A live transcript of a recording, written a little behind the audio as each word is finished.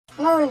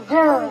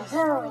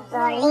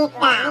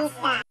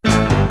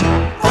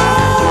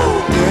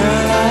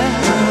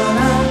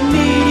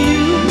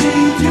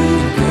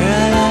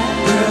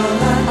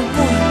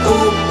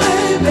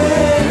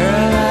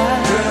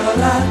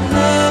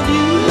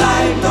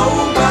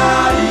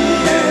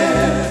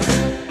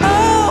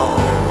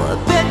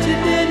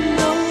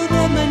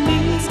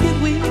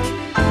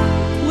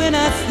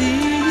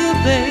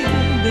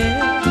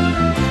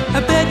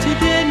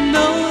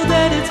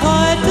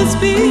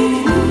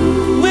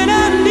When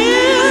I'm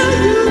near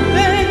you,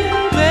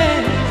 baby,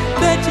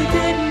 bet you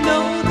didn't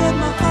know that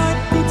my heart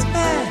beats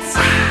fast.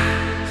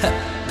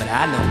 But I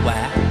know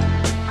why.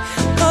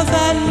 'Cause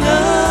I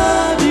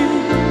love you.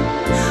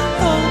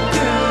 Oh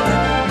girl,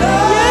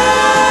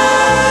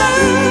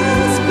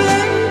 yes,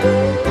 baby.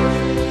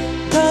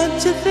 Don't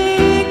you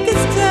think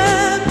it's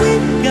time we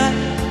got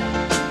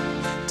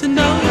to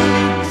know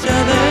each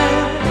other?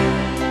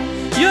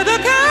 You're the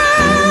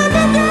kind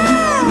of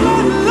girl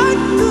I'd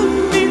like to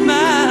meet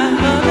my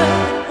mother.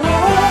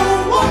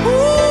 Oh,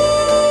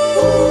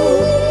 ooh,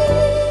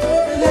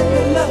 let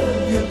me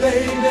love you,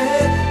 baby.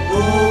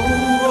 Oh,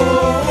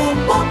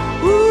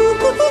 ooh,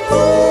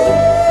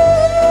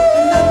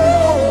 let me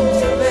hold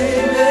you,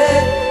 baby.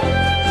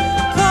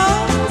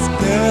 'Cause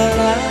girl,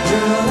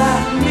 I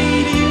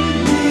need you.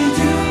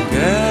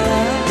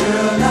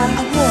 Girl, I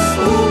want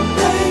you,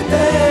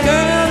 baby.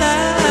 Girl,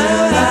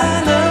 I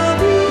love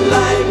you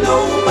like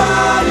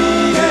nobody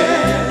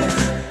else.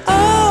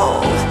 Oh,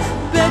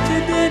 bet you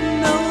didn't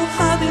know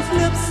how these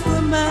lips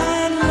of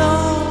mine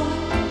long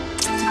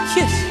to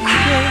kiss you,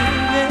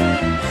 baby.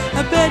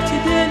 I bet you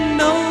didn't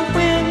know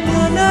when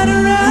you're not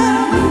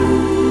around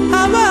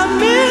how I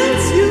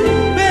miss you,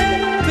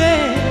 baby.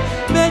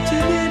 Bet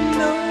you didn't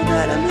know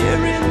that I'm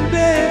hearing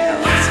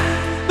bells,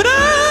 but I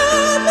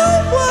know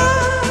why.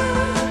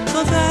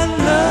 'Cause I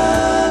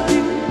love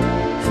you.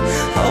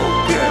 Oh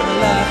girl,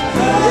 I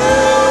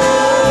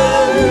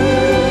love you.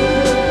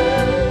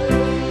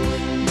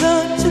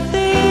 Don't you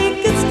think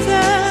it's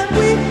time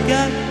we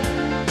got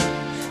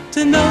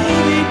to know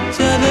each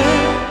other?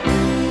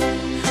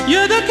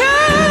 You're the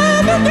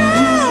kind of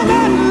girl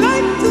I'd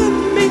like to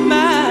meet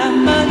my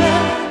mother.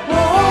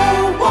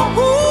 Oh,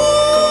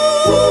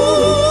 ooh,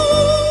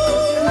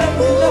 let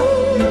me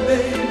love you,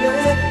 baby.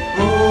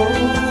 Oh,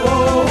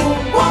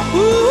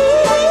 ooh,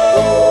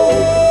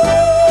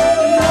 let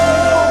me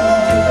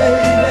hold you,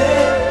 baby.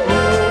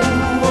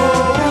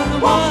 You're the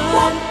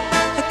one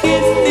I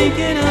keep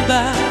thinking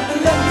about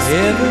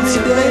every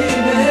day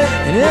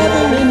and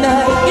every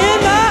night. In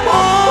my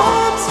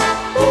arms,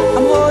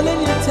 I'm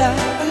holding you tight,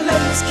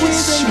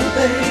 squeezing you,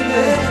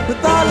 baby,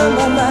 with all of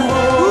my might.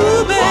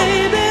 Ooh,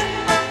 baby.